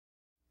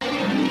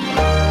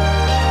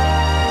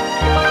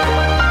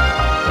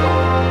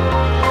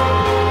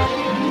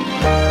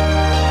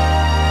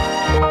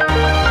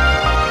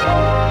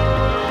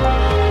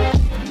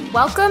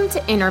Welcome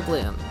to Inner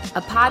Bloom,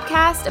 a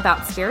podcast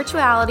about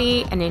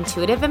spirituality and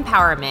intuitive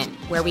empowerment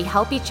where we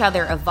help each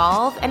other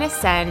evolve and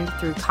ascend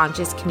through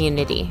conscious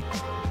community.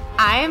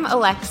 I'm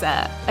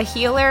Alexa, a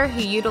healer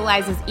who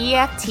utilizes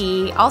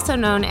EFT, also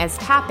known as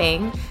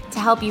tapping, to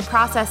help you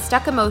process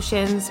stuck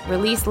emotions,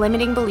 release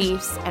limiting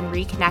beliefs, and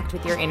reconnect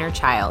with your inner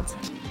child.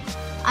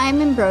 I'm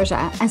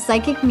Ambrosia, a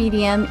psychic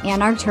medium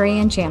and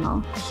Arcturian channel,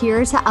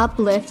 here to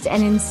uplift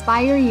and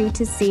inspire you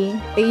to see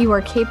that you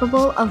are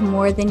capable of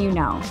more than you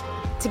know.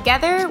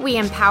 Together, we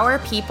empower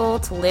people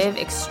to live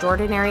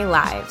extraordinary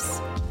lives.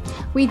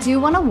 We do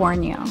want to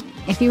warn you,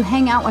 if you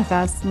hang out with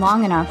us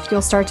long enough,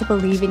 you'll start to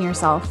believe in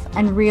yourself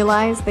and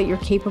realize that you're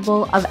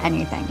capable of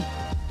anything.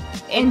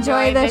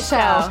 Enjoy the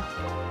show.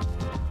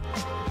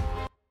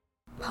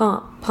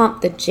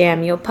 Pump the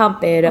jam, you'll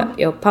pump it up,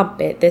 you'll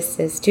pump it. This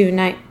is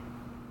tonight.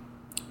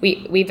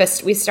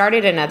 We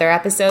started another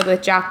episode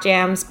with Jock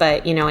Jams,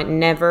 but it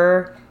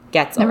never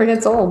gets old. Never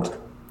gets old.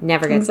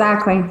 Never gets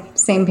exactly. old.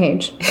 Same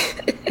page.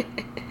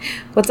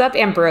 What's up,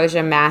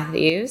 Ambrosia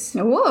Matthews?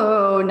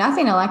 Whoa,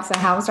 nothing, Alexa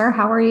Hauser.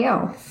 How are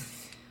you?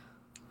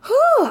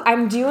 Whew,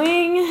 I'm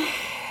doing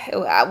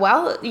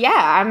well.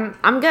 Yeah,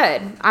 I'm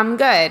good. I'm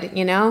good.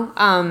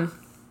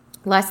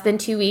 Less than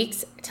 2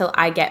 weeks till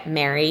I get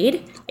married.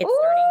 It's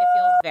starting to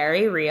feel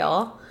very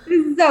real.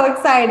 This is so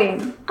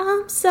exciting.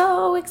 I'm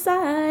so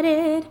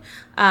excited.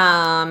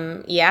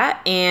 Yeah,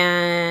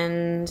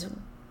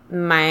 and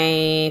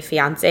my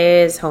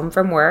fiance is home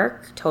from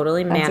work.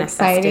 Totally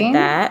manifested exciting.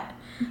 that.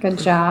 Good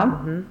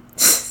job.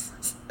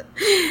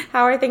 Mm-hmm.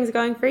 How are things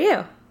going for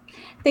you?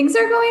 Things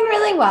are going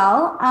really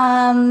well.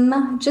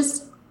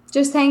 Just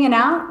hanging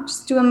out,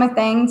 just doing my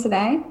thing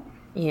today.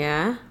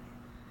 Yeah.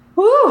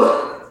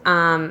 Woo!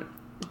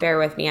 Bear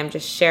with me. I'm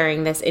just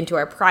sharing this into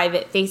our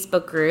private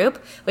Facebook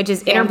group, which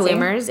is Inner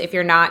Bloomers. If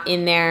you're not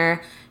in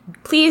there,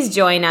 please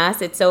join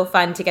us. It's so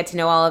fun to get to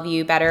know all of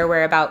you better.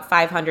 We're about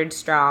 500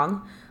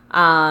 strong.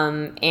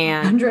 And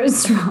 100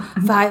 strong.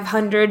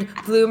 500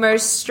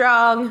 bloomers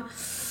strong.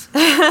 What's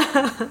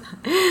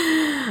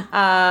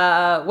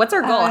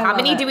our goal? How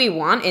many do we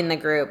want in the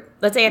group?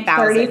 Let's say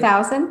 1,000.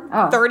 30,000?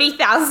 Oh.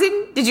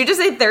 30,000? Did you just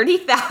say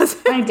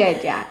 30,000? I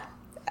did, yeah.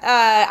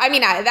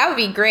 That would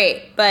be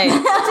great, but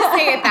let's just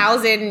say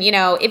 1,000,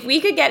 if we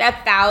could get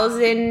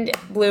 1,000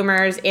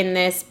 bloomers in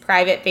this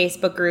private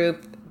Facebook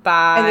group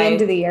by the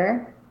end of the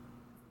year.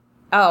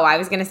 Oh, I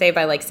was going to say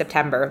by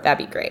September.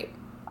 That'd be great.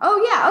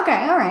 Oh, yeah.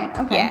 Okay. All right.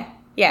 Okay.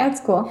 Yeah. That's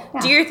cool.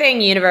 Yeah. Do your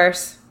thing,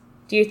 universe.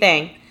 Do your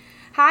thing.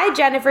 Hi,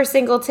 Jennifer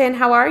Singleton.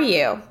 How are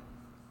you?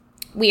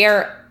 We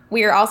are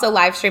also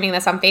live streaming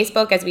this on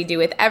Facebook as we do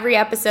with every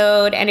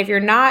episode. And if you're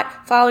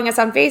not following us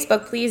on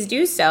Facebook, please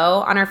do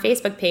so on our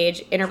Facebook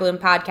page, Inner Bloom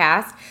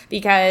Podcast,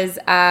 because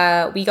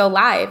we go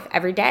live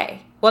every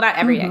day. Well, not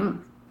every day.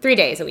 3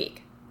 days a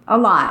week. A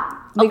lot.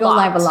 We go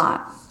live a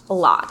lot. A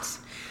lot.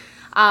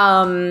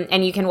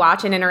 And you can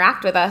watch and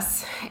interact with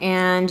us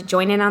and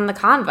join in on the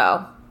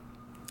convo.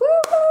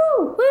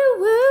 Woo-hoo!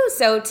 Woo-woo!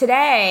 So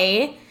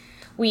today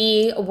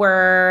we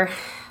were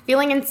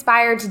feeling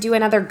inspired to do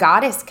another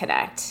Goddess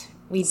Connect.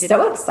 We did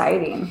so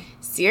exciting.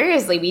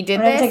 Seriously, we did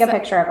I'm gonna this. take a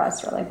picture of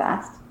us really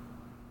fast.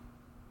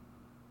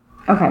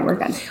 Okay, we're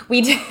good.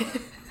 We did.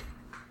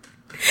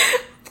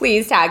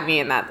 Please tag me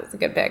in that. That's a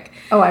good pic.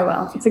 Oh, I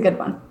will. It's a good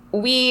one.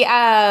 We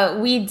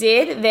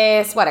did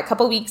this, a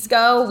couple weeks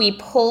ago. We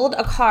pulled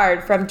a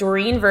card from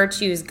Doreen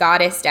Virtue's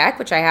Goddess deck,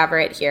 which I have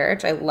right here,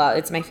 which I love.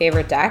 It's my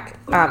favorite deck.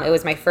 It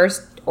was my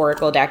first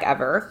Oracle deck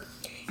ever.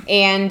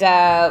 And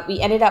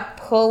we ended up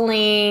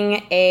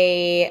pulling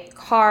a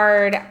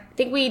card. I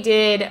think we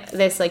did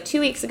this 2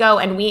 weeks ago,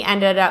 and we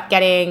ended up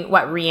getting,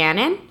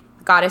 Rhiannon?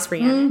 Goddess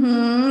Rhiannon.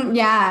 Mm-hmm.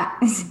 Yeah.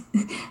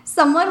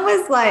 Someone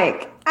was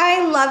like,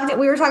 I loved it.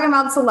 We were talking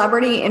about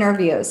celebrity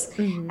interviews,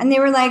 and they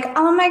were like,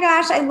 oh my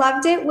gosh, I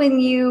loved it when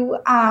you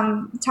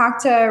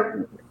talked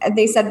to,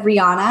 they said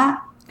Rihanna.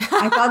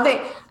 I thought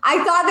they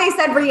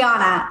said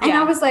Rihanna. And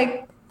I was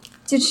like,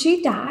 did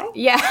she die?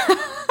 Yeah.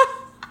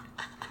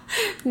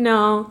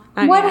 No.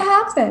 What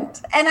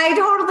happened? And I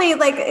totally,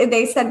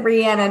 they said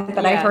Rhiannon,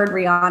 but I heard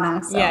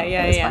Rihanna. So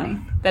yeah. Funny.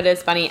 That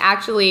is funny.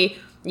 Actually,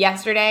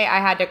 yesterday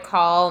I had to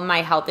call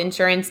my health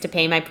insurance to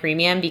pay my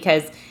premium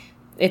because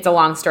it's a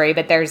long story,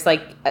 but there's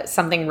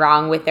something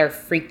wrong with their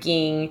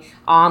freaking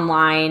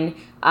online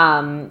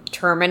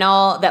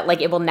terminal that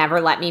it will never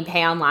let me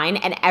pay online.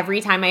 And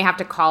every time I have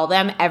to call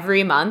them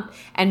every month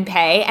and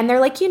pay, and they're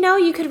like,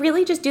 you could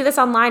really just do this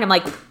online. I'm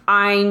like,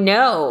 I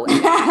know,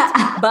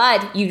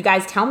 but you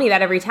guys tell me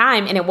that every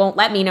time, and it won't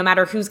let me no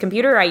matter whose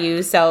computer I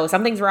use. So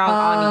something's wrong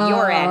on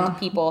your end,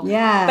 people.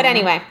 Yeah. But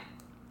anyway.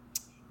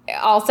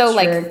 Also,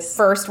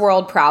 first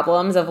world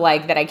problems of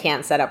that I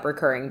can't set up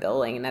recurring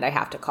billing and that I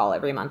have to call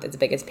every month. It's the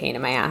biggest pain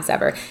in my ass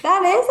ever.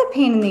 That is a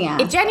pain in the ass.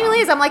 It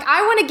genuinely is. I'm like,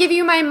 I want to give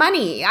you my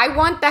money. I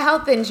want the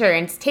health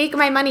insurance. Take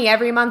my money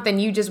every month,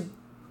 and you just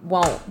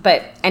won't.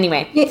 But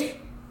anyway.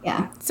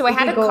 Yeah. So I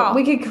had to call.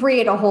 We could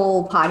create a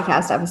whole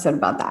podcast episode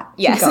about that.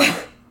 Yes.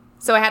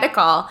 So I had to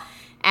call,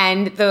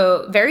 and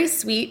the very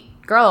sweet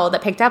girl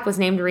that picked up was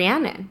named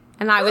Rhiannon.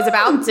 And I was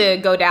about to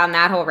go down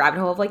that whole rabbit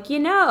hole of like,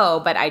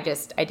 but I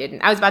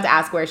didn't. I was about to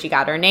ask where she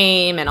got her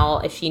name and all,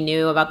 if she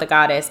knew about the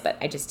goddess, but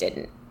I just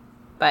didn't.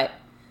 But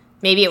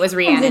maybe it was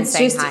Rhiannon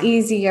saying hi. It's just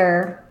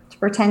easier to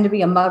pretend to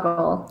be a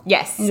muggle.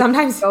 Yes,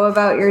 sometimes. Go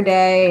about your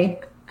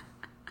day.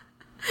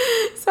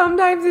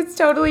 Sometimes it's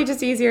totally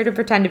just easier to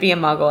pretend to be a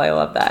muggle. I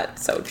love that.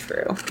 So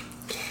true.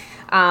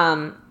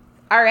 All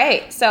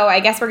right. So I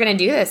guess we're going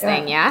to do this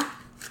thing, yeah?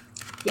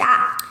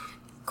 Yeah.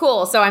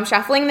 Cool. So I'm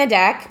shuffling the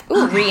deck.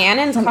 Ooh,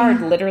 Rhiannon's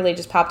card literally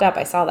just popped up.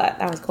 I saw that.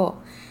 That was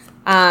cool.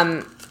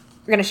 We're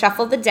going to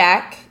shuffle the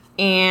deck,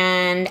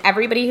 and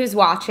everybody who's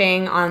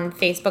watching on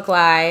Facebook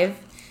Live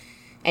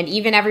and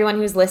even everyone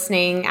who's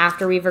listening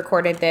after we've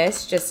recorded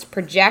this, just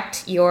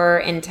project your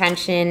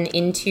intention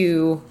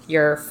into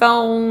your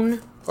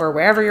phone or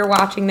wherever you're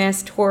watching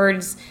this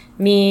towards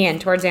me and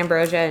towards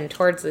Ambrosia and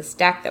towards this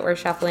deck that we're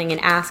shuffling,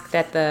 and ask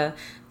that the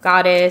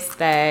goddess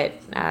that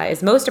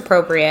is most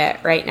appropriate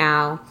right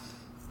now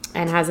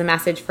and has a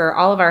message for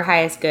all of our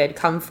highest good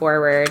come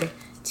forward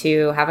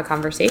to have a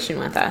conversation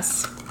with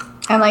us.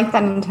 I like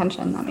that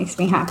intention. That makes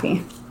me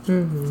happy.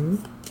 Mm-hmm.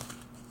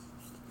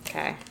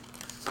 Okay.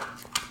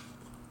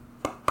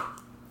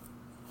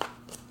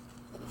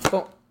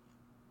 Cool.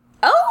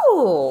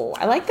 Oh,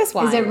 I like this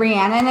one. Is it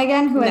Rhiannon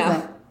again? Who is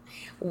it?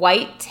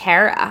 White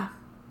Tara.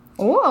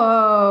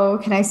 Oh,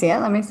 can I see it?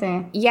 Let me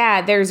see.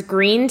 Yeah, there's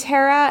green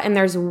Tara and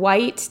there's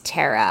white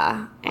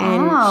Tara.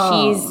 And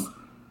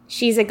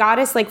she's a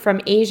goddess like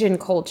from Asian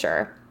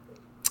culture.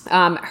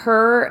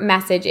 Her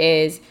message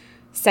is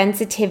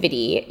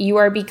sensitivity. You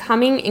are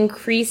becoming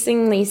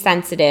increasingly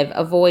sensitive.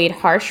 Avoid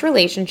harsh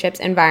relationships,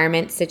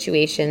 environments,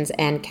 situations,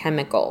 and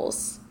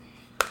chemicals.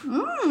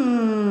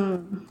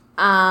 Hold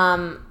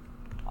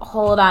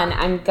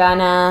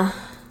on.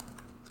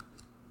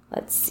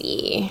 Let's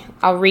see.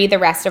 I'll read the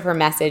rest of her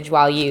message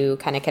while you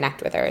kind of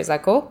connect with her. Is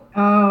that cool?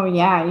 Oh,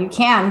 yeah, you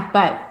can,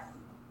 but...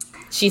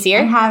 She's here?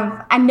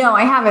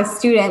 I have a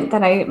student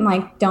that I'm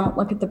like, don't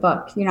look at the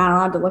book. You're not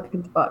allowed to look at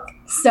the book.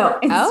 So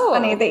it's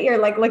funny that you're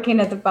like looking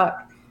at the book.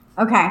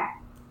 Okay,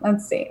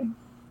 let's see.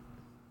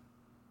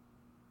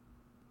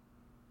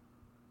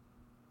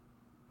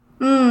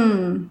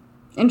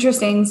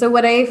 Interesting. So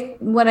what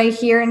I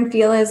hear and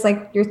feel is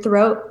like your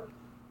throat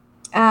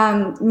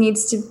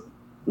needs to.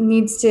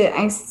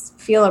 I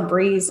feel a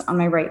breeze on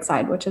my right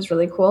side, which is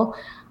really cool.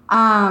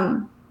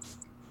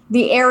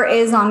 The air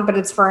is on, but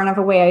it's far enough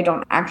away I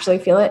don't actually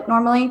feel it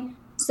normally.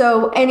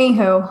 So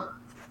anywho,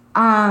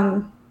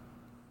 I'm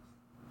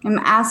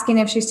asking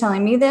if she's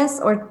telling me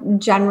this or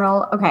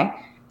general. Okay.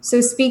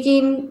 So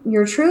speaking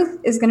your truth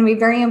is going to be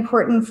very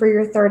important for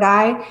your third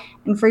eye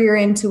and for your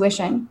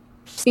intuition.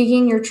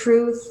 Speaking your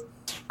truth,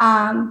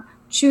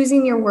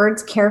 choosing your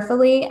words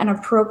carefully and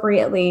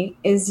appropriately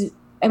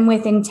and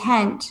with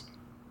intent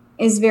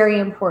is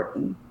very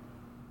important.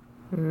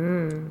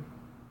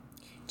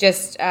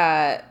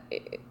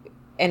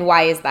 And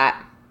why is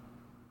that?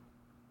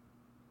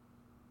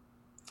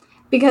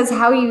 Because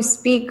how you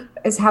speak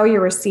is how you're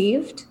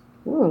received.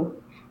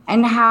 Ooh.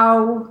 And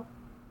how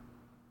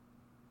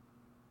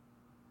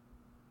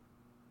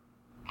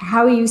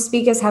you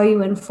speak is how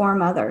you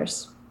inform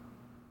others.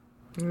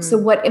 So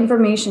what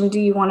information do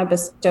you want to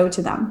bestow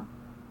to them?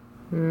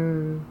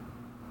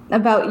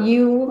 About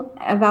you,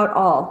 about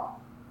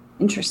all.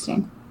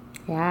 Interesting.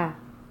 Yeah.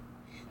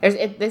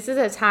 This is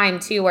a time,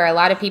 too, where a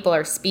lot of people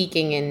are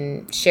speaking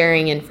and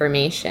sharing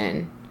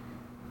information.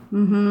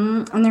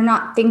 And they're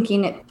not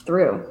thinking it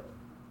through.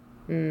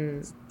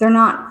 They're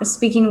not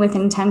speaking with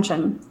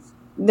intention.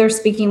 They're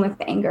speaking with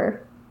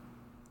anger.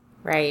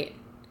 Right.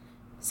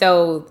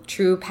 So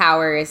true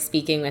power is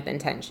speaking with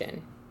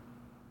intention.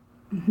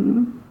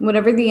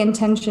 Whatever the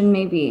intention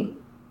may be.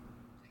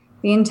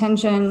 The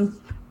intention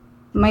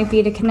might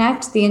be to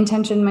connect. The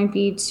intention might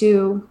be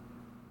to...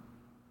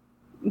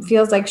 It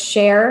feels like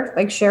share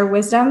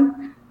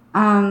wisdom,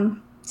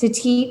 to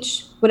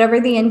teach, whatever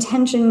the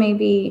intention may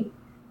be,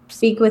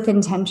 speak with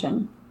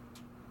intention,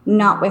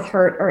 not with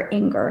hurt or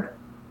anger.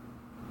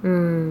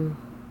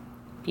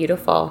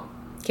 Beautiful.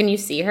 Can you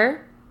see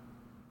her?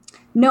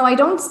 No, I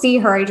don't see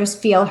her. I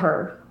just feel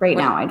her right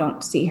now. I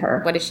don't see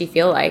her. What does she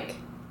feel like?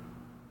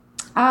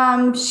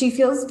 She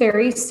feels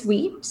very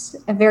sweet,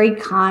 very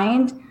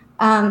kind,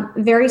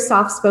 very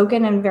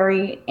soft-spoken and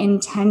very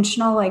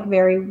intentional, like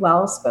very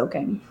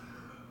well-spoken.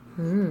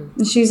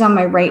 She's on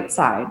my right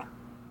side.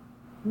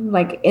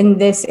 Like in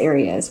this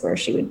area is where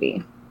she would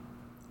be.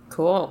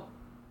 Cool.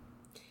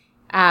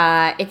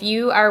 If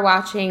you are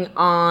watching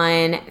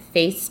on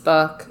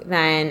Facebook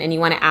and you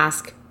want to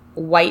ask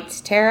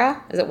White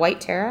Tara, is it White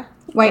Tara?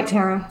 White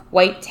Tara.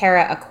 White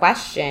Tara a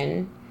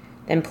question,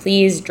 then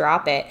please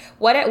drop it.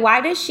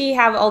 Why does she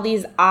have all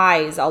these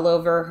eyes all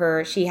over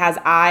her? She has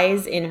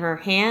eyes in her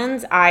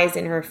hands, eyes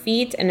in her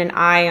feet, and an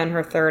eye on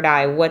her third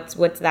eye.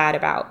 What's that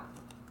about?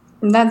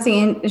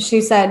 She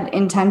said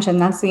intention.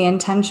 That's the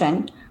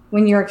intention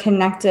when you're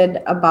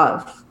connected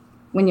above,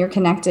 when you're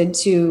connected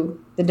to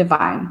the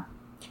divine.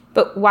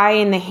 But why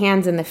in the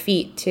hands and the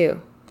feet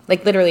too?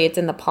 Like literally it's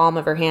in the palm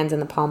of her hands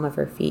and the palm of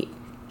her feet.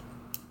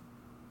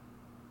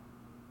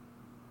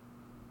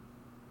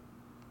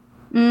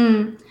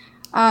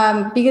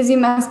 Because you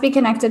must be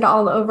connected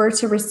all over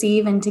to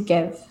receive and to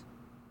give.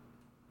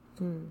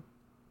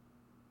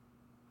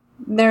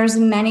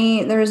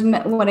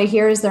 What I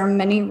hear is there are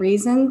many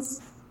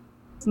reasons.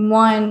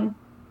 One,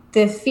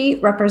 the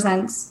feet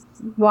represents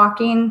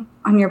walking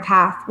on your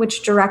path.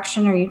 Which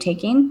direction are you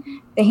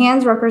taking? The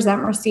hands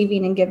represent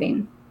receiving and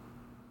giving.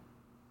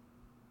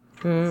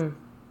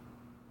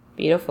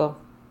 Beautiful.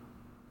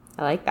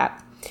 I like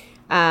that.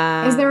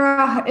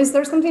 Is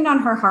there something on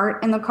her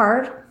heart in the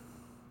card?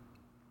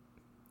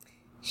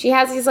 She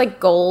has these like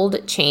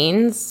gold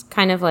chains,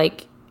 kind of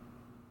like.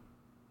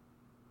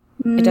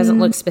 It doesn't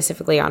look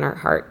specifically on her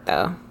heart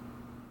though.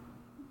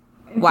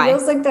 Why? It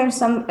feels like there's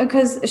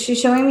because she's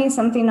showing me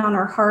something on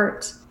her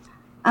heart.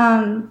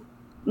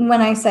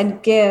 When I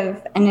said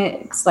give, and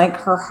it's like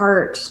her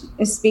heart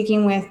is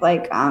speaking with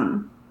like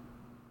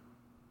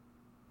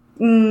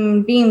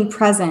being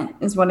present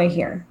is what I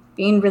hear.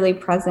 Being really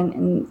present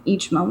in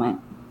each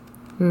moment.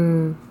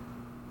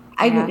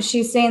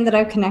 She's saying that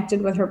I've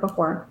connected with her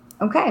before.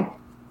 Okay.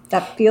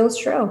 That feels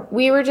true.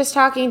 We were just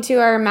talking to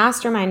our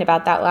mastermind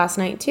about that last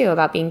night too,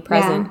 about being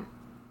present. Yeah.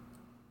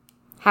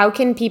 How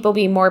can people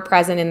be more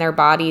present in their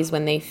bodies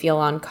when they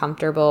feel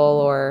uncomfortable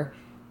or,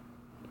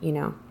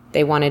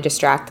 they want to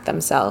distract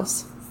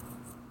themselves?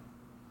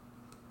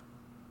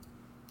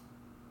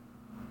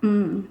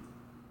 Being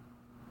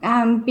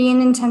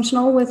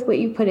intentional with what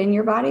you put in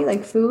your body,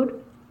 like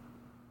food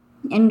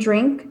and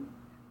drink.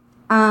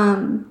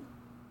 And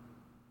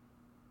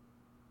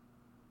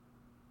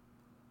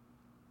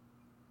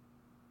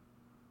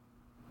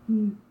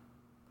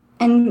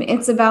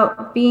it's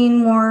about being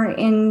more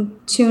in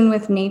tune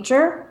with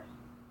nature,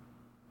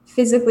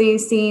 physically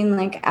seeing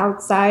like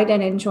outside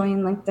and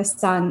enjoying like the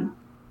sun.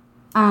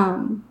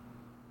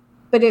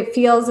 But it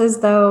feels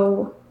as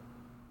though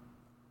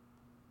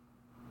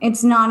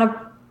it's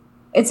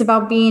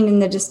about being in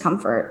the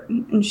discomfort.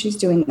 And she's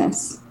doing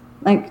this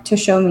like to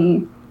show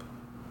me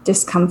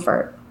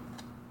discomfort.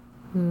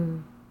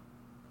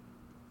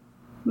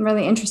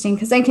 Really interesting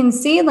because I can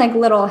see like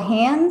little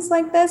hands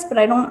like this, but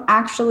I don't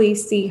actually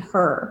see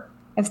her,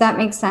 if that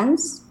makes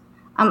sense.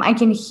 I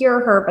can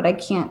hear her, but I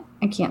can't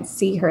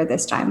see her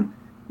this time.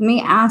 Let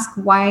me ask,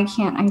 why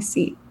can't I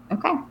see?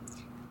 Okay.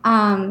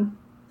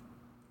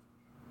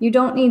 You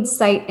don't need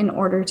sight in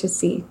order to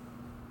see.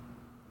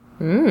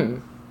 I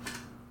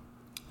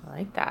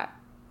like that.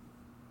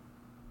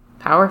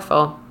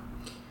 Powerful.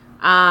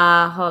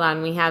 Hold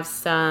on, we have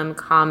some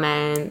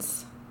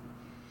comments.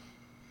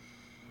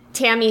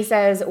 Tammy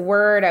says,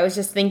 word, I was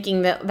just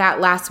thinking that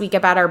last week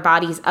about our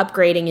bodies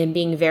upgrading and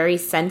being very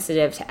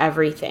sensitive to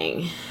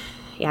everything.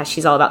 Yeah,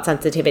 she's all about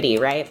sensitivity,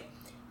 right?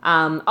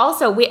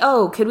 Also,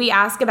 could we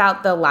ask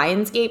about the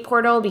Lionsgate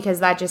portal?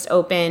 Because that just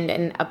opened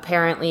and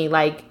apparently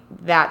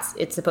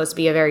it's supposed to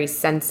be a very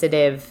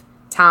sensitive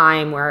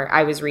time where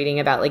I was reading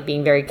about like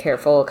being very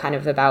careful kind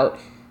of about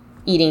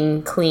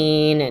eating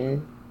clean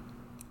and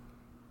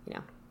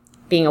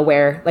being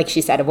aware, like she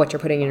said, of what you're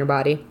putting in your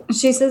body.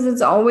 She says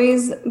it's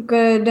always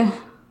good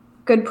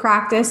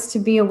practice to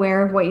be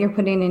aware of what you're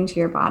putting into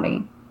your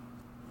body.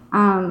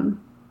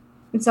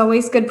 It's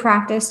always good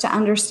practice to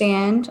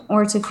understand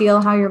or to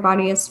feel how your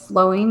body is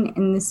flowing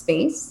in the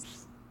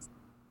space.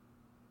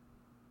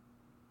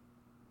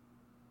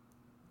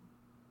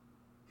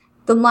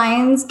 The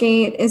Lion's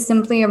Gate is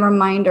simply a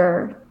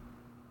reminder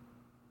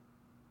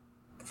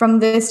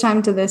from this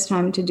time to this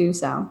time to do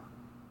so.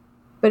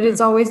 But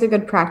it's always a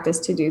good practice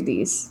to do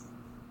these.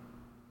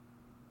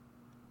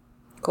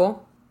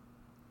 Cool.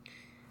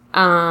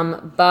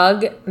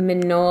 Bug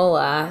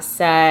Minola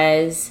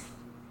says,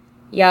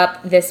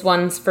 "Yup, this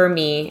one's for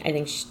me." I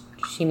think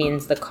she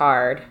means the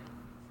card.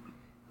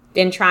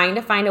 Been trying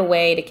to find a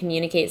way to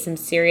communicate some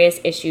serious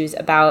issues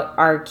about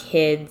our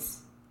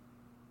kids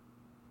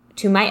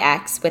to my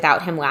ex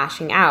without him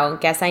lashing out.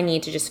 Guess I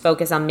need to just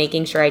focus on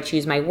making sure I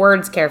choose my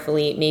words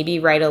carefully. Maybe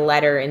write a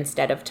letter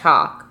instead of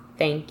talk.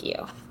 Thank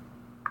you.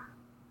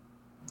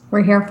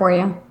 We're here for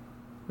you.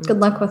 Good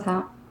luck with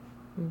that.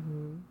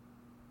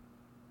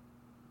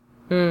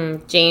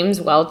 James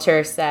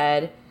Welcher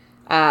said,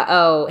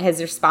 has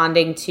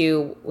responding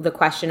to the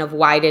question of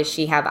why does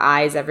she have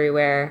eyes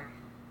everywhere?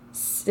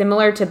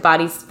 Similar to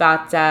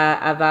Bodhisattva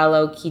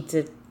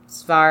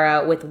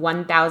Avalokitesvara with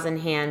 1,000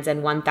 hands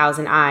and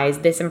 1,000 eyes,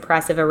 this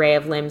impressive array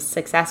of limbs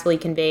successfully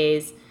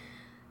conveys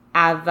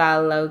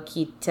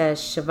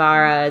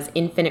Avalokiteshvara's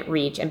infinite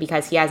reach, and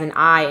because he has an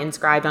eye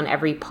inscribed on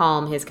every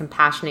palm, his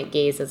compassionate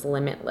gaze is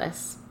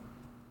limitless.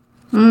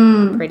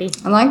 Pretty.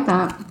 I like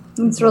that.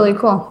 It's really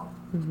cool.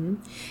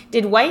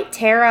 Did White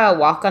Tara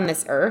walk on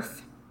this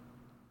earth?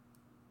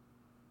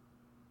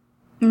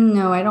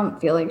 No, I don't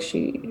feel like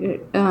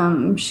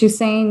she's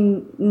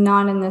saying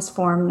not in this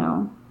form,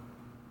 no.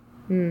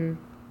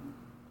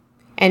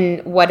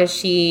 And what is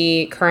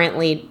she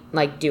currently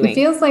doing? It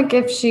feels like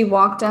if she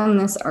walked on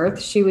this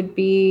earth, she would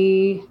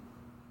be,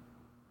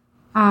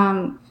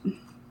 I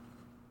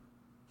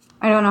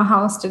don't know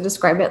how else to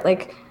describe it,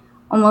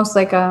 almost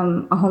like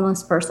a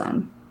homeless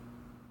person.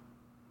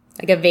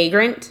 Like a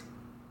vagrant?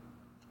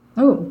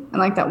 Oh, I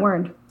like that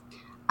word.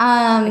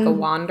 Like a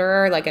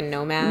wanderer, like a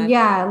nomad?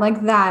 Yeah,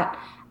 like that.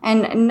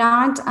 And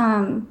not,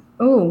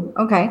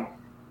 okay.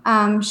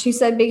 She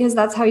said because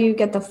that's how you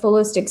get the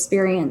fullest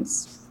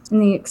experience in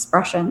the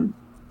expression.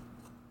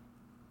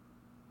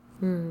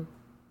 In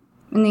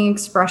the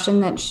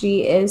expression that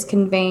she is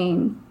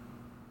conveying.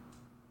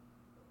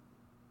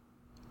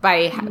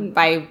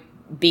 By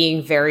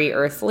being very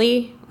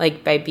earthly?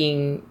 Like by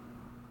being...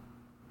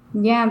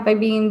 Yeah, by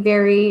being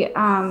very...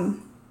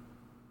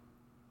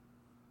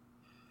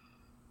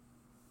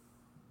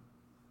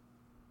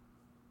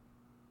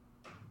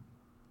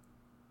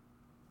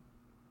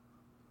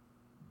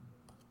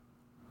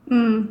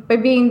 by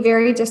being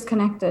very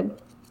disconnected.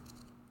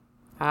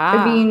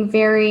 By being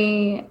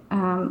very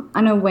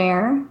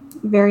unaware,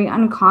 very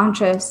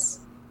unconscious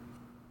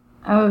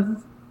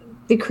of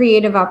the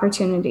creative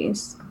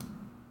opportunities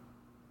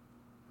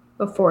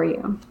before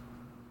you.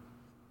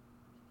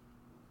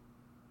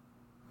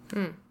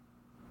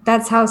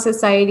 That's how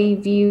society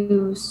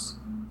views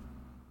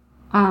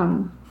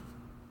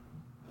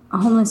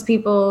homeless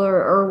people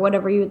or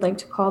whatever you would like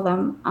to call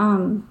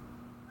them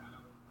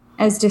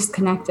as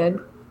disconnected.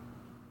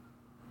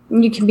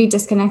 You can be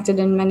disconnected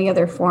in many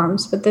other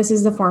forms, but this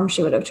is the form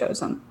she would have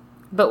chosen.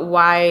 But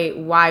why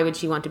would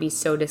she want to be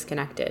so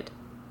disconnected?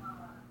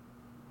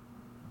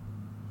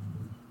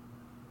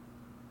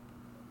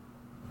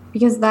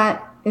 Because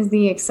that is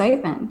the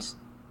excitement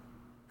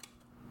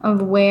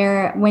of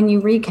where, when you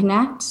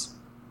reconnect,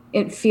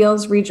 it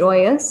feels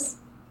rejoyous.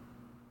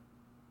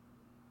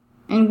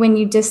 And when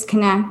you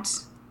disconnect,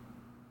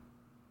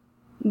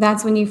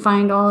 that's when you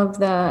find all of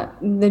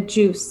the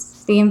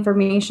juice, the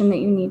information that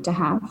you need to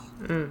have.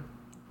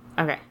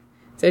 Okay.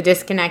 So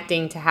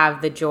disconnecting to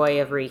have the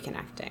joy of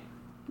reconnecting.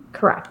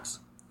 Correct.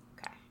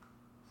 Okay.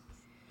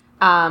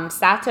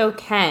 Sato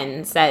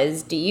Ken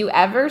says, do you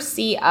ever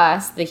see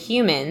us, the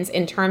humans,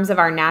 in terms of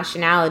our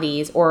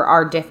nationalities or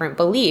our different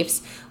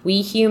beliefs?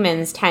 We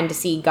humans tend to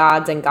see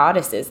gods and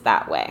goddesses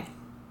that way.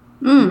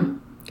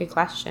 Good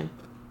question.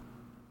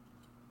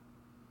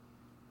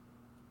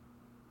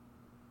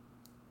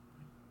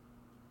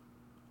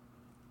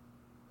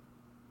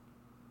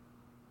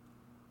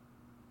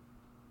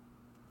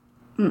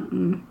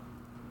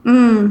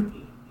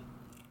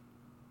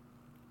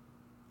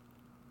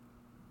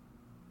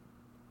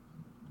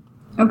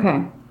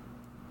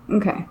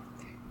 Okay.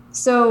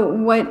 So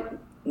what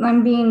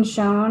I'm being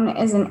shown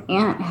is an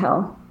ant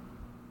hill.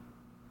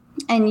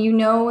 And you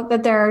know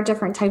that there are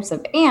different types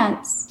of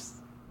ants,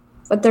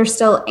 but they're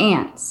still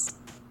ants.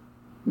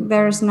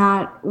 There's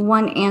not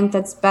one ant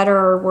that's better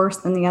or worse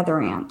than the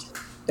other ant.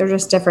 They're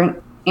just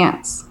different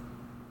ants.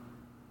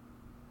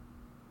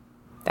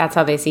 That's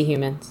how they see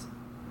humans.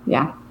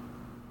 Yeah.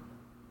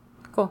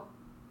 Cool.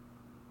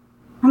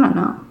 I don't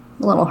know.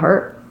 A little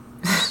hurt.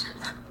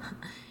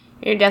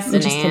 You're just an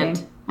ant.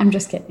 Kidding. I'm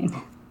just kidding.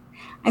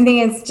 I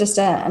think it's just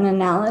an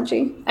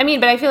analogy. I mean,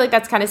 but I feel like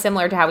that's kind of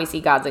similar to how we see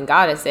gods and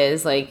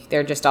goddesses. Like,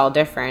 they're just all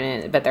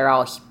different, but they're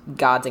all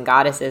gods and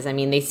goddesses. I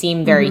mean, they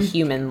seem very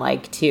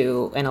human-like,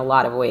 too, in a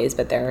lot of ways,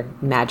 but they're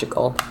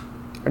magical.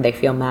 Or they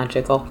feel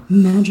magical.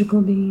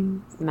 Magical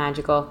beings.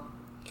 Magical.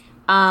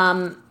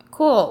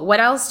 Cool. What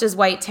else does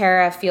White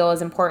Tara feel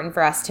is important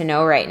for us to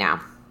know right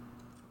now?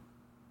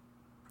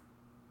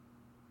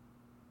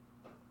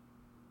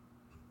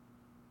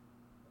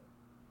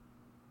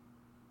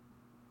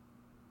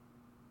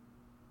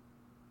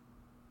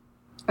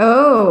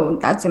 Oh,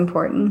 that's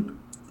important.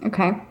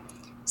 Okay.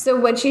 So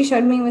what she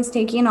showed me was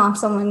taking off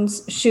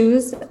someone's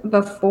shoes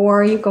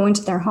before you go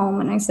into their home.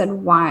 And I said,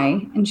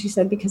 why? And she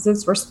said, because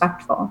it's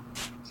respectful.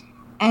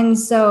 And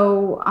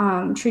so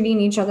treating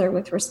each other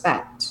with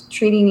respect,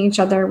 treating each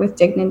other with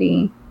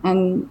dignity,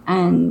 and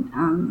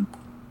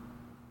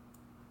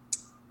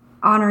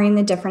honoring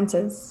the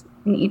differences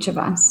in each of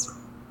us.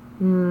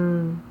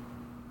 I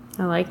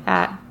like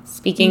that.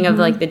 Speaking of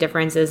like the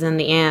differences in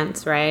the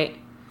ants, right?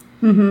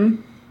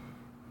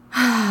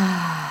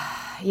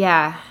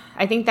 Yeah.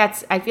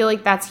 I feel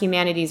like that's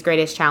humanity's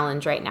greatest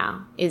challenge right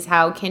now, is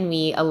how can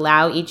we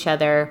allow each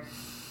other.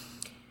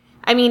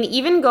 I mean,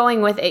 even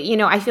going with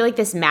it, I feel like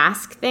this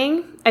mask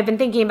thing, I've been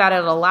thinking about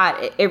it a lot.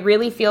 It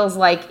really feels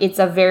like it's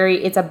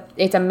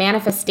a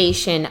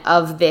manifestation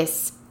of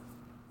this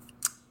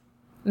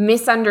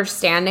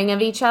misunderstanding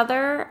of each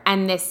other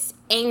and this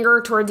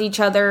anger towards each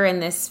other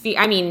and this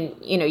I mean,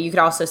 you could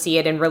also see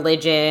it in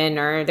religion,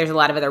 or there's a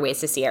lot of other ways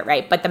to see it,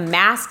 right? But the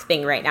mask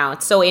thing right now,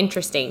 it's so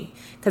interesting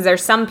because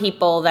there's some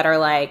people that are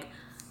like,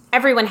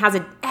 everyone has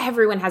a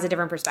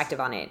different perspective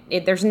on it.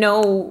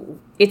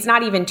 It's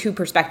not even two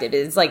perspectives.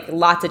 It's like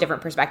lots of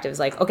different perspectives.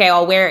 Like, okay,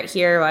 I'll wear it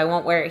here. I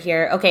won't wear it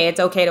here. Okay,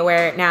 it's okay to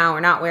wear it now or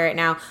not wear it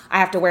now. I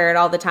have to wear it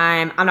all the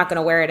time. I'm not going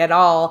to wear it at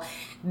all.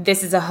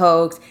 This is a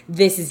hoax.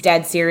 This is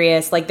dead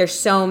serious. Like, there's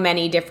so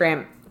many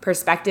different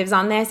perspectives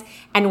on this.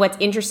 And what's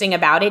interesting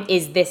about it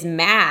is this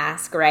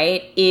mask,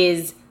 right,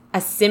 is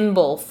a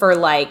symbol for,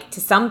 like,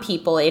 to some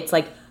people, it's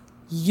like,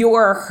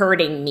 you're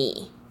hurting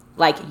me.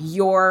 Like,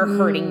 you're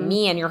hurting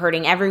me and you're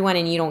hurting everyone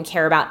and you don't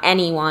care about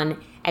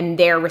anyone, and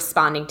they're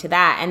responding to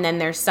that. And then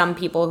there's some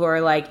people who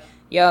are like,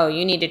 yo,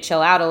 you need to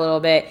chill out a little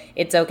bit.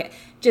 It's okay.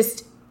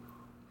 Just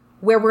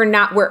where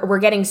we're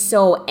getting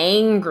so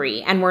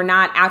angry and we're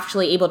not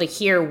actually able to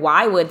hear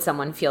why would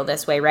someone feel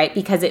this way, right?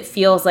 Because it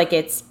feels like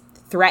it's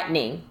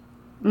threatening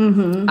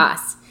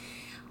us.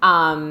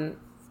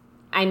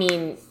 I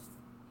mean,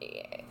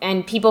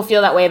 and people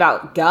feel that way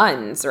about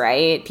guns,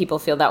 right? People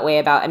feel that way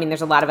about, I mean,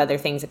 there's a lot of other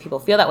things that people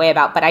feel that way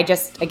about. But I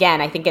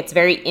think it's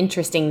very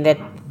interesting that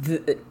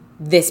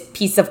this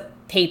piece of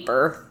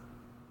paper,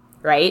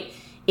 right?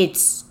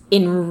 It's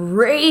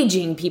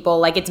enraging people.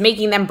 Like, it's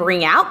making them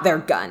bring out their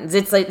guns.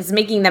 It's like, it's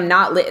making them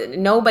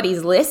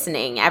nobody's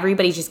listening.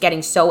 Everybody's just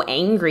getting so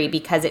angry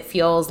because it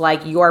feels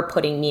like you're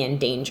putting me in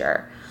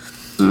danger.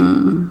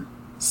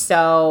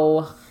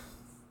 So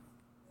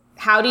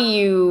how do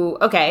you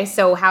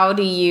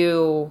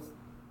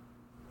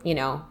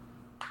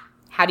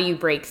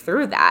break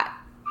through that?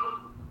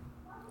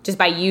 Just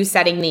by you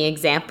setting the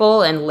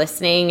example and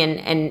listening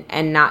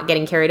and not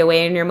getting carried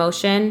away in your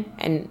emotion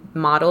and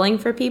modeling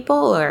for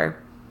people,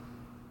 or?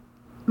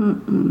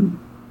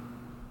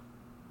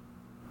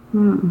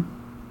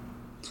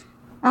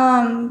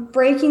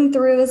 Breaking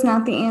through is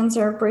not the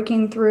answer.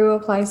 Breaking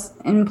through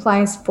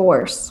implies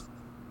force.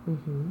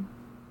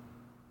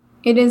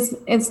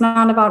 It's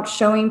not about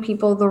showing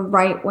people the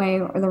right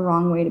way or the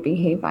wrong way to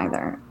behave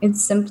either.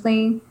 It's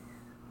simply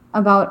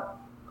about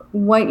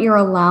what you're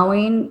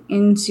allowing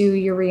into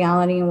your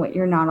reality and what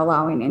you're not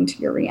allowing into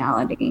your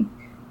reality.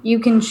 You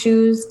can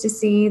choose to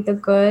see the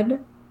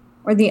good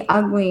or the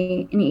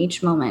ugly in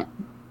each moment.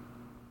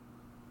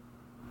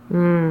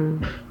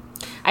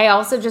 I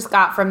also just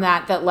got from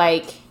that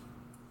like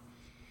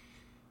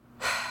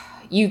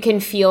you can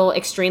feel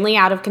extremely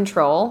out of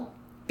control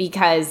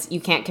because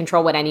you can't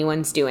control what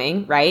anyone's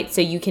doing, right?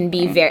 So you can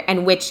be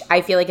which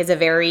I feel like is a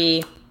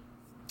very,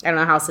 I don't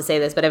know how else to say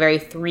this, but a very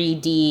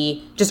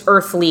 3D, just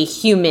earthly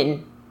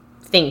human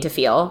thing to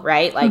feel,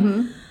 right? Like,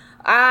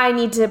 I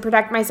need to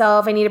protect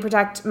myself. I need to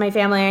protect my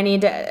family.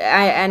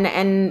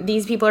 And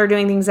these people are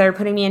doing things that are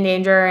putting me in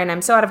danger, and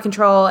I'm so out of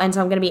control, and so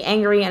I'm going to be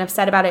angry and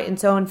upset about it and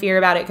so in fear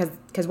about it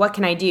because what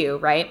can I do,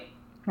 right?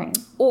 Right.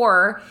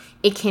 Or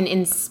it can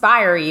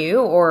inspire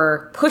you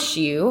or push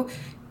you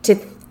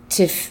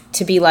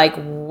to be like,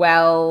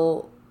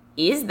 well,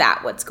 is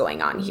that what's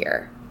going on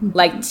here?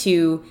 Like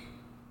to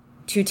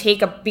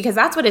take because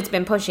that's what it's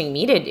been pushing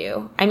me to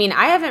do. I mean,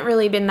 I haven't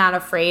really been that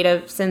afraid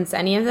of since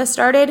any of this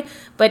started,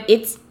 but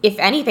if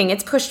anything,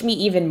 it's pushed me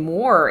even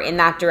more in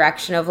that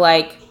direction of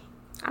like,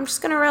 I'm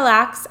just going to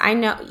relax. I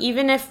know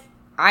even if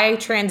I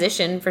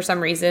transition for some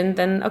reason,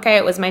 then okay,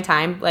 it was my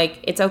time. Like,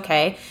 it's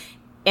okay.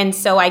 And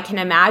so I can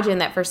imagine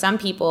that for some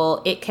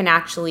people, it can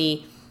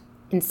actually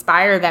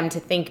inspire them to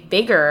think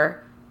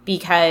bigger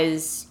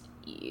because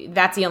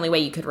that's the only way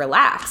you could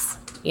relax,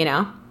 you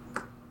know?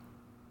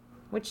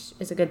 Which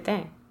is a good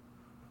thing,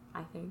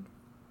 I think.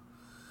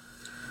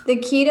 The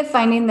key to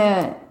finding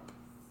the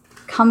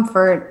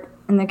comfort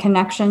and the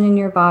connection in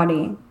your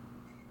body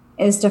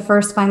is to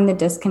first find the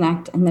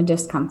disconnect and the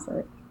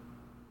discomfort.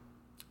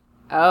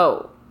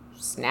 Oh,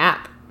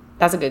 snap.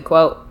 That's a good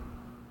quote.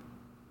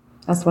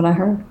 That's what I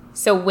heard.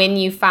 So when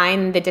you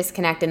find the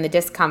disconnect and the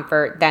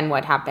discomfort, then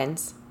what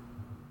happens?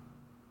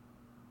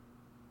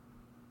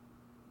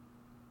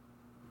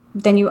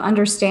 Then you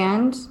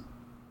understand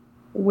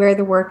where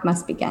the work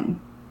must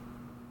begin.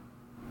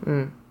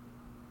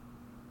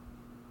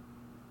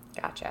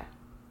 Gotcha.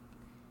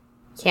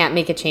 Can't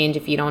make a change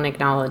if you don't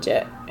acknowledge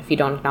it, if you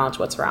don't acknowledge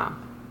what's wrong.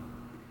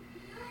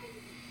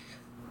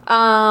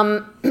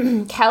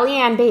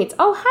 Kellyanne Bates.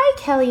 Oh,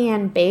 hi,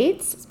 Kellyanne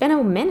Bates. It's been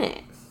a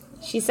minute.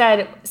 She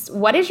said,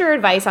 what is your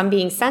advice on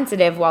being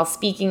sensitive while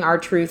speaking our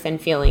truth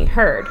and feeling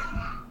heard?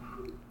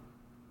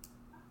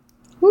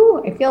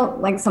 Ooh, I feel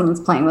like someone's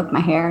playing with my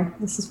hair.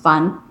 This is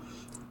fun.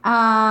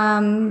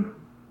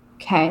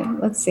 Okay,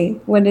 let's see.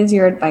 What is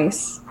your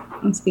advice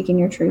on speaking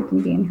your truth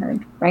and being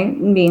heard, right?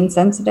 And being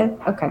sensitive?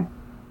 Okay.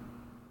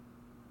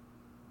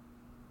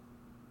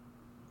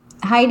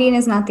 Hiding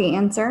is not the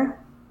answer.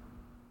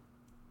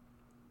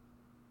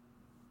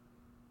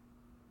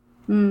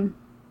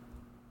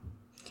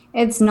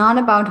 It's not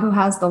about who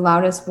has the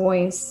loudest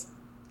voice.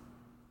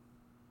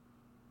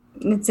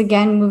 It's,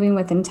 again, moving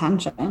with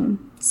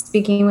intention,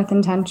 speaking with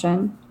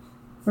intention.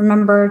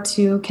 Remember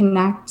to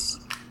connect.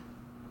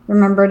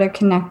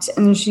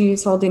 And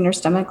she's holding her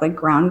stomach like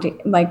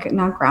grounding, like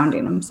not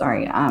grounding, I'm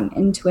sorry,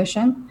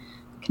 intuition.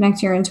 Connect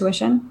to your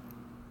intuition.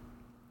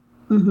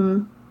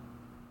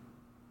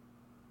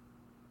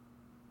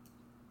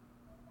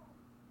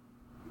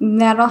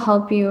 That'll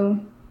help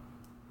you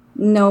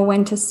know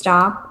when to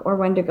stop or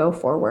when to go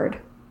forward.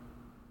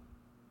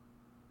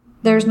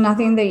 There's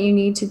nothing that you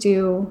need to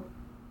do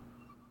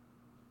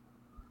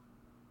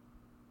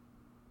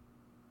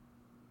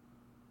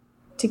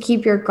to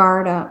keep your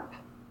guard up.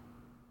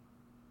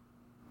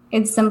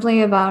 It's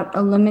simply about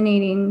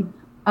eliminating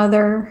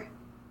other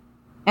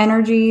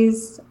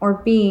energies or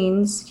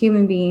beings,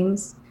 human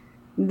beings,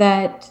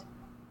 that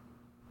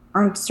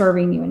aren't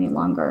serving you any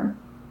longer.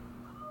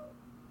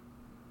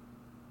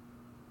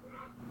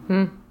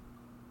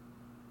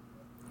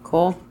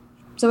 Cool.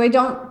 So I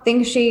don't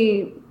think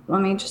let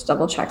me just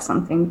double check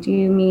something. Do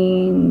you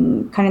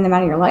mean cutting them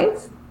out of your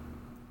life?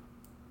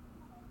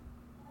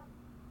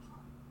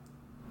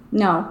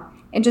 No,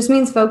 it just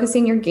means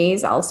focusing your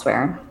gaze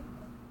elsewhere.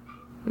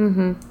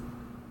 Mm-hmm.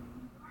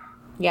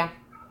 Yeah.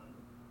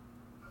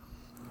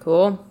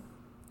 Cool.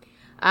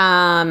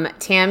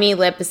 Tammy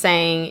Lip is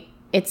saying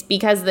it's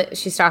because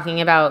she's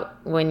talking about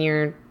when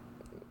you're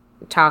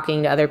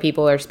talking to other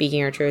people or speaking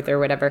your truth or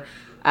whatever.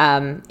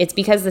 It's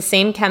because the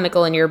same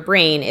chemical in your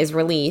brain is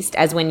released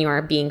as when you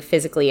are being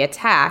physically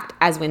attacked,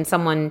 as when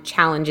someone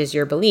challenges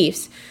your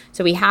beliefs.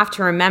 So we have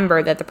to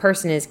remember that the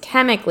person is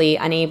chemically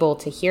unable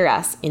to hear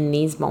us in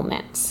these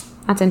moments.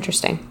 That's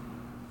interesting.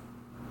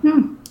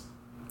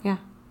 Yeah.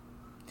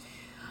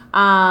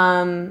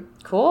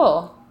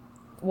 Cool.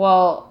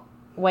 Well,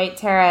 wait,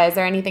 Tara, is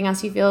there anything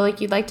else you feel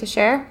like you'd like to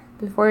share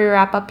before we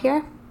wrap up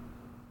here?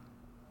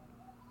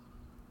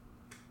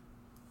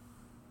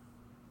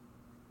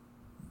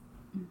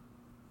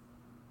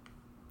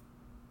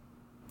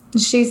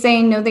 She's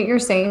saying, know that you're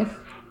safe.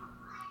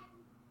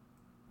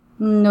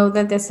 Know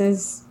that this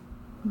is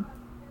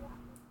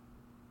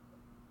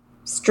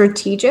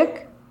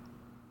strategic.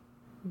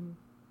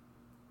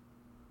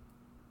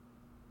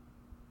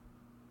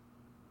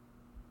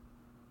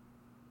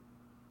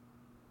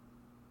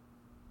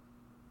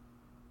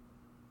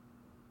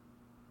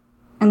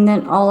 And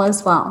then all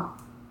is well.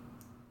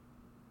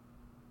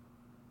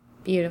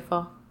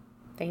 Beautiful.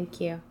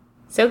 Thank you.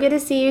 So good to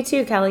see you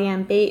too,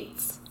 Kellyanne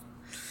Bates.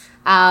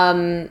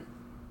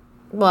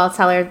 Well,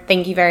 tell her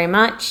thank you very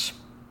much.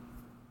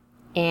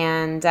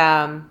 And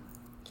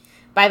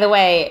by the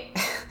way,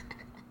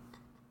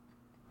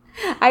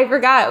 I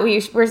forgot we're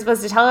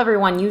supposed to tell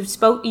everyone you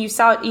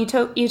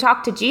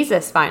talked to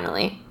Jesus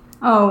finally.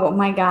 Oh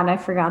my God, I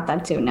forgot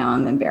that too. Now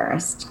I'm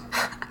embarrassed.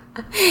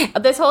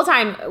 This whole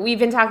time we've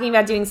been talking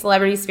about doing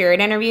celebrity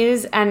spirit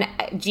interviews, and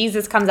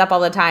Jesus comes up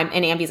all the time,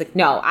 and Ambi's like,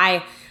 no,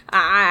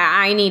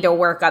 I need to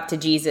work up to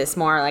Jesus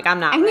more. Like, I'm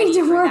not ready. I need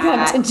to work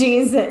up to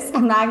Jesus.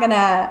 I'm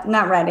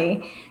not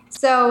ready.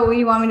 So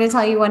you want me to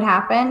tell you what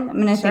happened?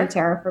 I'm going to thank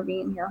Tara for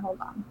being here.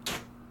 Hold on.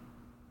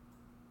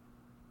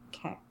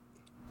 Okay.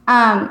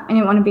 I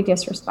didn't want to be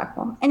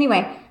disrespectful.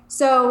 Anyway,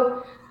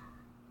 so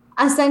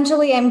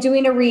essentially I'm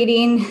doing a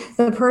reading.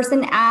 The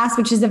person asked,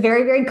 which is a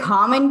very, very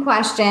common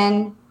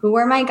question, who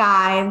are my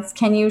guides?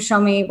 Can you show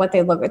me what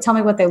they look like? Tell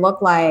me what they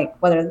look like,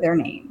 what are their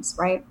names,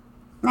 right?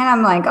 And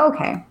I'm like,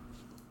 okay.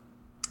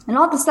 And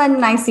all of a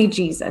sudden I see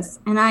Jesus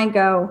and I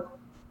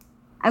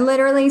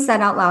literally said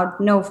out loud,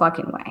 no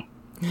fucking way.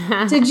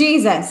 To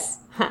Jesus.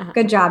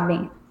 Good job,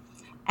 me.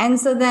 And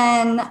so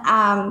then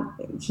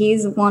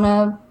he's one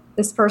of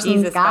this person's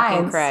Jesus guides.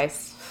 Fucking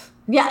Christ.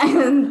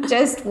 Yeah,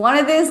 just one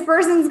of this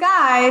person's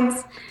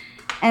guides.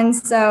 And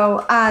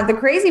so the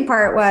crazy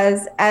part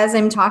was, as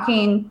I'm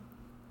talking,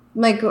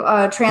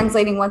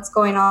 translating what's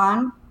going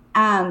on,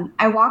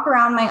 I walk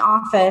around my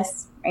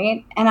office,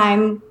 right? And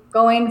I'm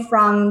going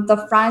from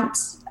the front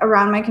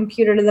around my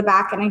computer to the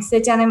back, and I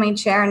sit down in my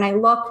chair and I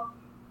look,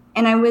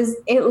 and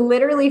it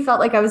literally felt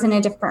like I was in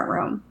a different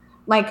room.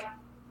 Like,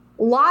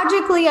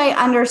 logically, I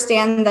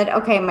understand that,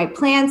 okay, my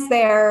plant's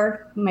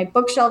there, my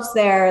bookshelf's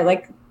there,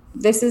 like,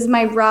 this is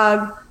my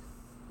rug,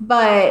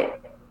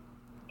 but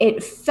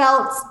it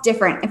felt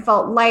different. It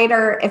felt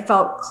lighter. It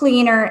felt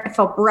cleaner. It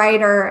felt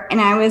brighter.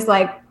 And I was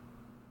like,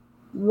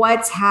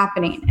 what's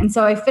happening? And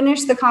so I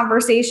finished the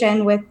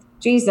conversation with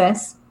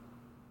Jesus.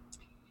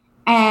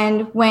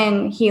 And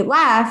when he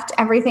left,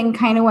 everything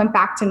kind of went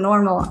back to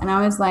normal. And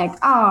I was like,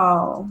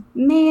 oh,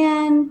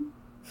 man,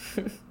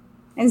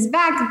 it's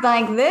back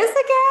like this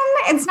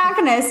again. It's not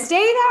going to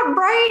stay that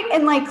bright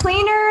and like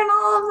cleaner and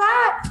all of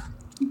that.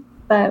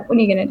 But what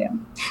are you going to do?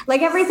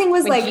 Like, everything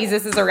was when like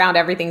Jesus is around,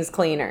 everything's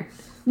cleaner.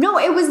 No,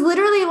 it was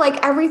literally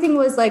like everything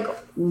was like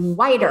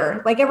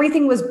whiter, like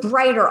everything was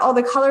brighter. All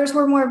the colors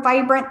were more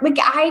vibrant. Like,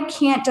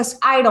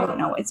 I don't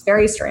know. It's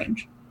very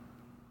strange.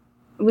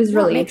 It was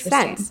really interesting.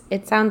 Makes sense.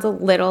 It sounds a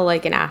little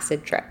like an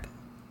acid trip.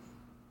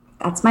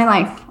 That's my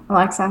life,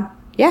 Alexa.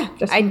 Yeah,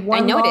 just I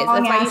know it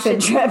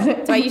is.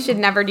 That's why you should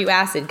never do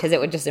acid, because it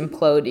would just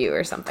implode you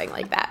or something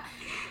like that.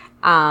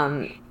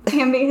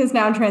 Ambi has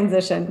now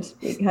transitioned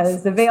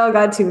because the veil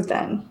got too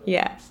thin.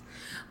 Yeah.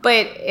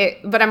 But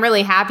I'm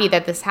really happy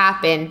that this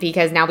happened,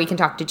 because now we can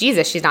talk to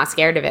Jesus. She's not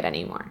scared of it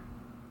anymore.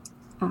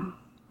 Oh,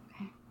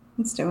 okay.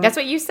 Let's do it. That's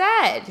what you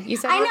said. You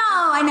said I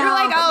know. You're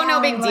like, oh,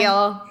 no big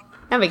deal.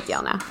 No big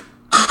deal now.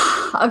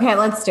 Okay,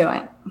 let's do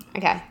it.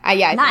 Okay.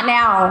 Yeah. Not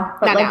now,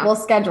 but not now. We'll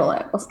schedule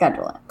it.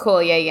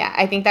 Cool. Yeah.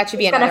 I think that should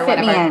be He's another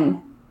gotta fit me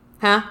in.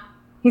 Huh?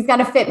 He's got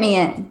to fit me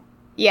in.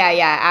 Yeah.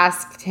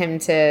 Asked him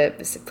to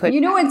put.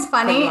 You know what's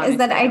funny is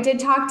that I did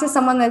talk to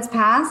someone that's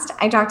passed.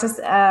 I talked to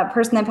a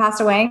person that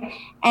passed away,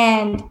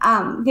 and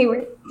they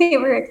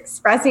were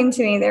expressing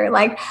to me. They were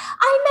like,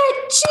 "I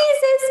met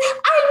Jesus.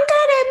 I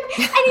met him,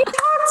 and he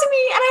talked to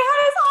me, and I had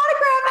his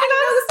autograph, and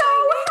I was so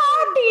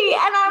happy."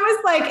 And I was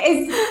like,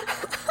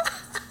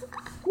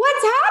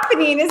 "What's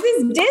happening? Is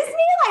this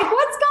Disney? Like,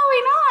 what's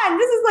going on?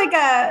 This is like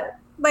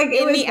Like,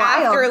 it in was the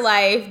wild.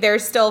 afterlife,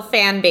 there's still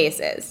fan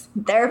bases.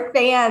 They're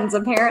fans,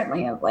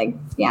 apparently, of like,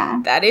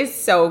 yeah. That is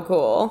so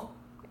cool.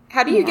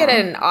 How do you get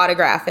an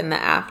autograph in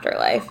the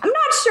afterlife? I'm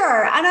not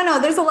sure. I don't know.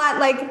 There's a lot.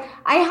 Like,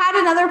 I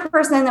had another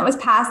person that was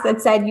passed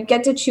that said, you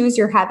get to choose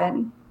your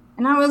heaven.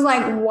 And I was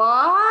like,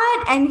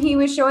 what? And he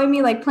was showing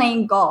me like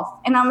playing golf.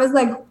 And I was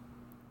like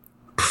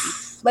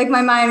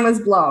my mind was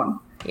blown.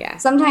 Yeah.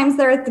 Sometimes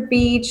they're at the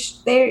beach.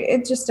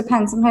 It just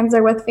depends. Sometimes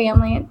they're with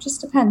family. It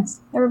just depends.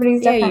 Everybody's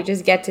different. Yeah, you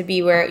just get to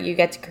be where you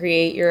get to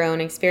create your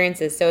own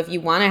experiences. So if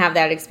you want to have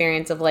that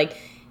experience of like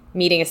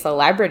meeting a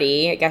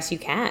celebrity, I guess you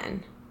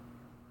can.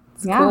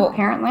 It's cool.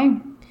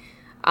 Apparently.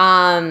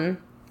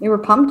 You were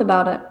pumped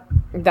about it.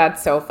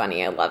 That's so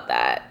funny. I love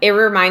that. It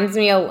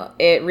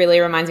really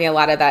reminds me a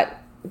lot of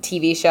that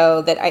TV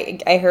show that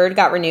I heard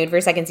got renewed for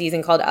a second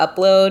season called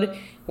Upload,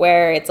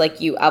 where it's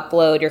like you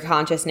upload your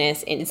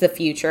consciousness, it's the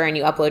future, and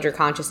you upload your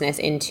consciousness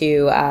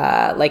into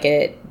like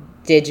a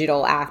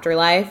digital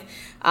afterlife.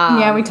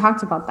 Yeah, we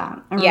talked about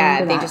that.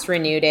 They just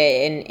renewed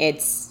it, and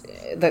it's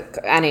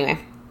anyway.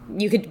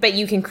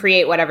 You can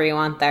create whatever you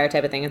want there,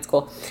 type of thing. It's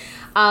cool.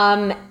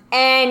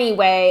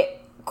 Anyway,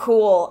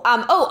 cool.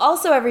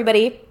 Also,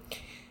 everybody,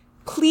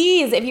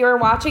 please, if you are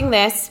watching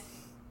this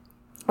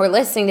or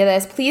listening to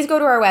this, please go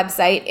to our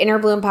website,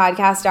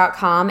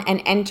 innerbloom.podcast.com,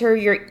 and enter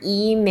your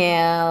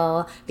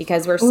email,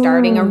 because we're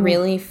starting a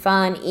really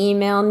fun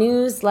email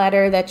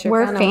newsletter that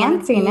you're going to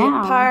want to be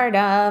part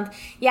of.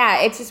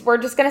 Yeah, we're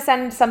just going to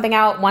send something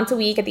out once a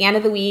week at the end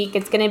of the week.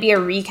 It's going to be a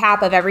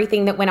recap of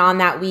everything that went on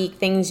that week,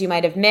 things you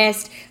might have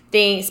missed,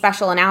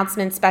 special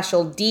announcements,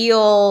 special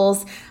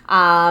deals.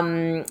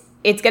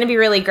 It's going to be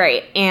really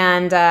great,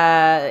 and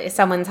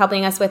someone's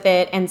helping us with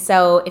it. And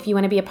so if you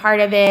want to be a part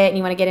of it and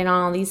you want to get in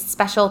on all these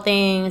special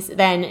things,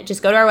 then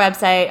just go to our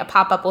website. A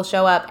pop-up will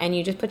show up, and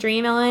you just put your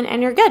email in,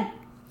 and you're good.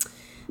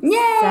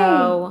 Yay!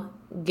 So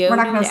we're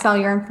not going to sell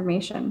your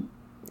information.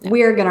 No.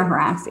 We're going to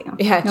harass you.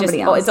 Yeah,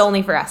 nobody else. It's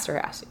only for us to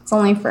harass you. It's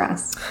only for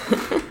us.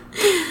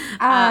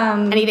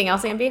 Anything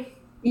else, Ambi?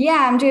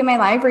 Yeah, I'm doing my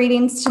live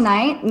readings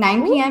tonight,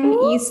 9 p.m.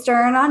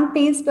 Eastern on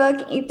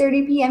Facebook,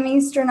 8:30 p.m.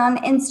 Eastern on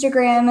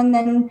Instagram, and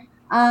then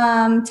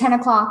 10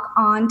 o'clock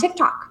on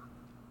TikTok.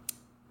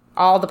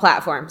 All the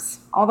platforms.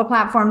 All the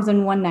platforms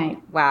in one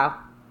night. Wow.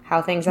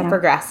 How things have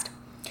progressed.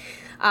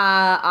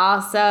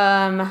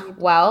 Awesome.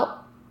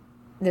 Well,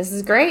 this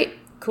is great.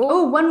 Cool.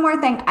 Oh, one more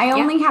thing. I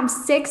only have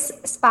 6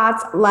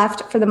 spots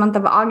left for the month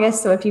of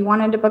August. So if you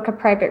wanted to book a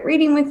private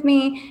reading with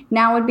me,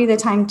 now would be the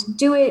time to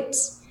do it.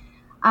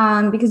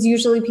 Because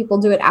usually people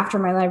do it after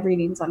my live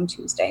readings on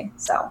Tuesday.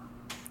 So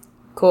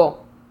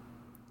cool.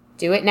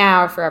 Do it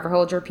now or forever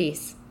hold your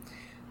peace.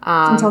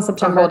 Until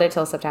September. Or hold it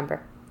till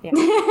September.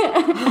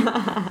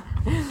 Yeah.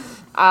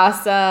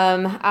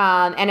 Awesome.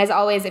 And as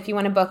always, if you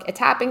want to book a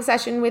tapping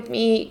session with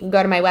me, you can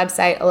go to my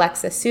website,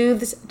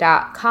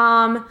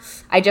 alexasoothes.com.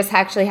 I just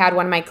actually had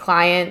one of my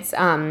clients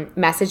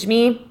message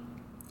me.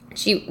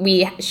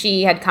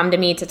 She had come to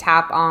me to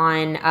tap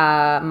on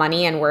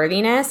money and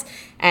worthiness,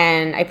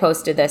 and I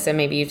posted this, so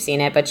maybe you've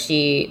seen it, but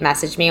she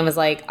messaged me and was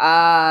like,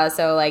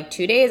 so like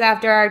 2 days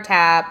after our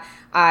tap,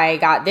 I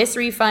got this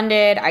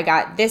refunded, I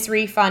got this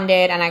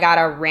refunded, and I got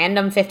a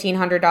random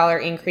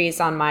 $1,500 increase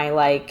on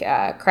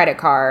my credit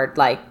card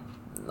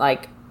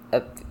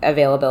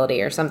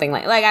availability or something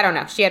like I don't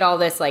know. She had all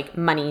this like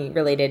money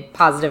related,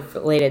 positive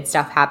related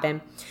stuff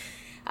happen,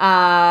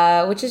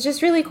 which is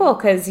just really cool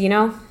because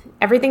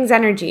everything's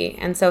energy,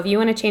 and so if you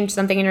want to change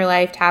something in your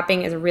life,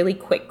 tapping is a really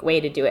quick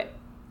way to do it.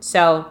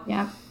 So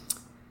yeah.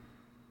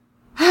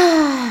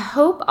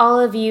 Hope all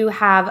of you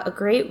have a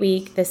great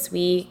week this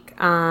week.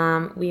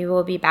 We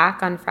will be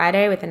back on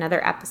Friday with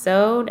another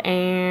episode,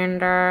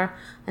 and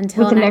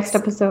until the next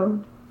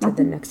episode. To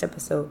the next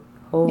episode.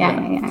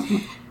 Yeah.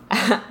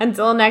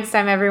 Until next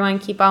time, everyone,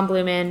 keep on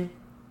blooming.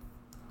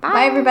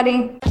 Bye,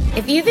 everybody.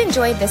 If you've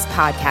enjoyed this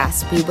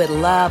podcast, we would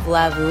love,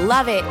 love,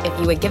 love it if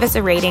you would give us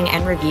a rating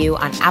and review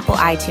on Apple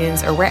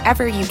iTunes or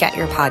wherever you get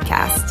your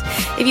podcast.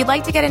 If you'd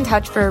like to get in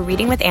touch for a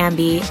reading with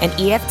Ambi, an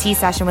EFT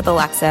session with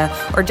Alexa,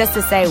 or just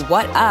to say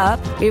what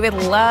up, we would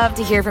love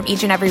to hear from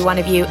each and every one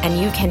of you, and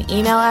you can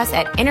email us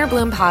at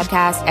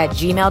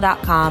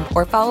innerbloom.podcast@gmail.com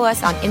or follow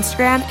us on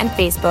Instagram and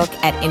Facebook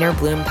at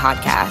Innerbloom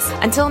Podcast.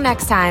 Until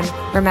next time,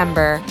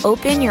 remember,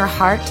 open your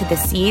heart to the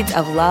seeds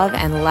of love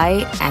and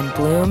light and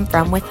bloom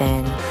from within.